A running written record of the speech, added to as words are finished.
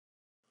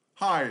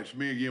Hi, it's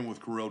me again with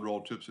Corel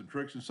Draw Tips and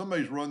Tricks, and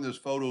somebody's run this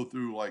photo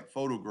through like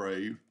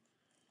Photograve.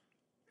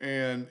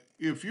 And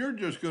if you're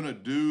just going to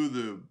do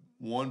the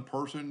one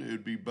person,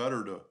 it'd be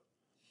better to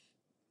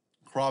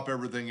crop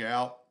everything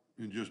out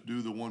and just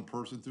do the one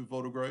person through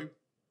Photograve.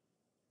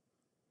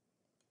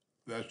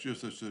 That's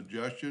just a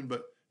suggestion,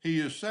 but he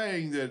is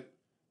saying that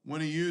when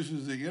he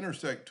uses the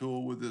Intersect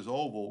tool with this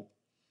oval,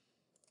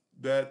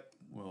 that,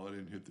 well, I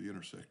didn't hit the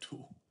Intersect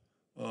tool,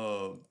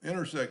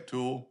 Intersect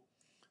tool,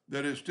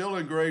 that it still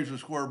engraves a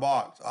square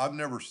box. I've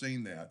never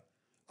seen that.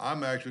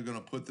 I'm actually going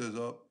to put this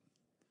up.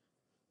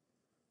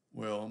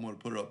 Well, I'm going to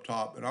put it up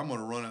top, and I'm going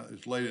to run out.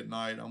 It's late at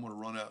night. I'm going to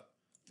run out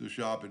to the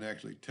shop and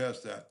actually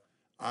test that.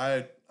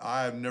 I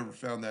have never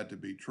found that to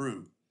be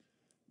true.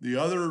 The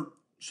other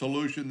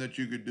solution that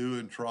you could do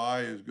and try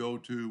is go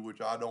to,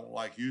 which I don't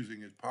like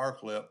using, is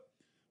PowerClip,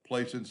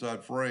 place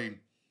inside frame,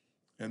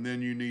 and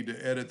then you need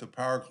to edit the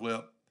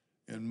PowerClip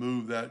and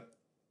move that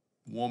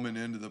woman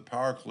into the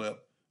PowerClip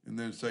and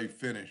then say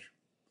finish.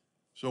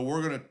 So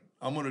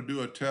I'm gonna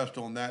do a test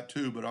on that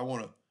too, but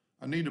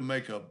I need to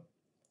make a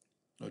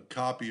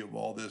copy of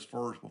all this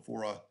first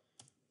before I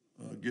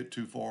get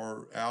too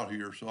far out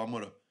here. So I'm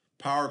gonna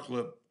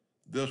PowerClip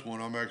this one.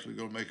 I'm actually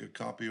gonna make a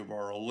copy of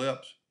our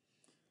ellipse,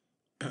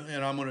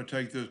 and I'm gonna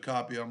take this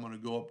copy. I'm gonna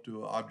go up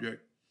to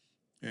Object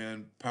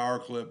and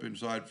PowerClip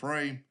inside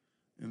frame,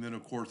 and then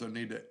of course I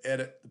need to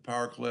edit the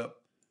PowerClip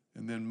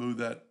and then move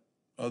that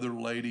other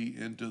lady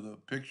into the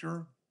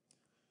picture,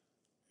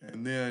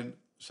 and then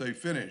say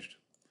finished.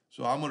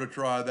 So I'm going to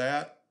try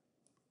that,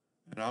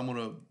 and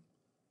I'll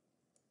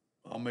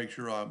make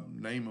sure I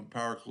name them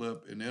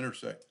PowerClip and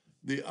Intersect.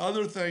 The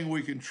other thing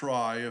we can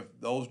try, if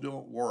those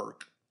don't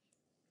work,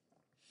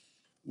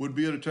 would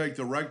be to take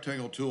the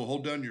rectangle tool,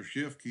 hold down your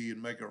shift key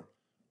and make a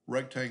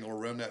rectangle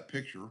around that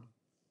picture.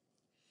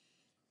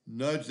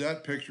 Nudge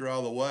that picture out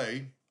of the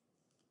way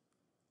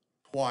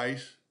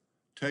twice.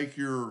 Take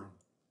your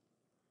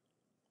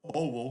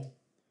oval,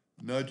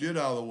 nudge it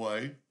out of the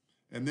way,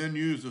 and then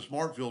use the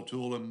Smart Fill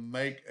tool and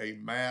make a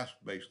mask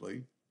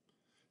basically.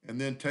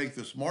 And then take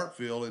the Smart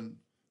Fill and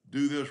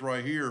do this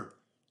right here.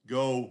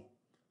 Go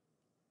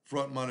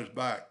front minus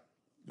back.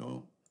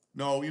 No,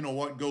 you know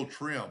what? Go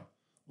trim.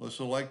 Let's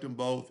select them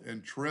both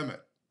and trim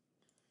it.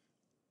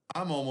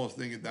 I'm almost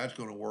thinking that's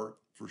going to work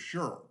for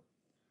sure.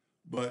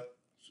 But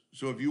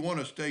so if you want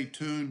to stay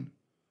tuned,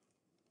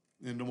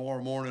 and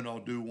tomorrow morning I'll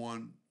do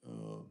one,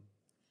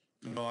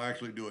 and I'll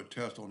actually do a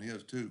test on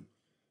his too.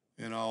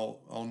 And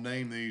I'll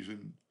name these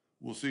and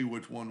we'll see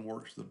which one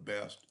works the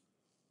best.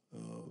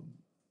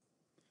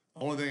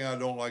 Only thing I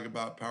don't like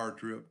about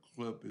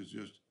PowerClip is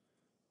just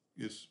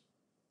it's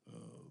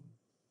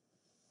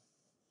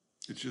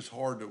just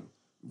hard to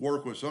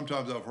work with.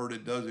 Sometimes I've heard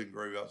it does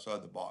engrave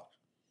outside the box.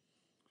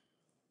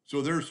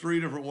 So there's 3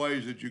 different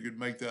ways that you could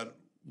make that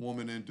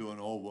woman into an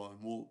oval,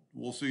 and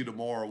we'll see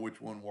tomorrow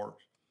which one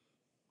works.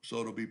 So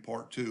it'll be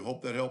part 2.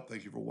 Hope that helped.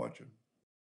 Thank you for watching.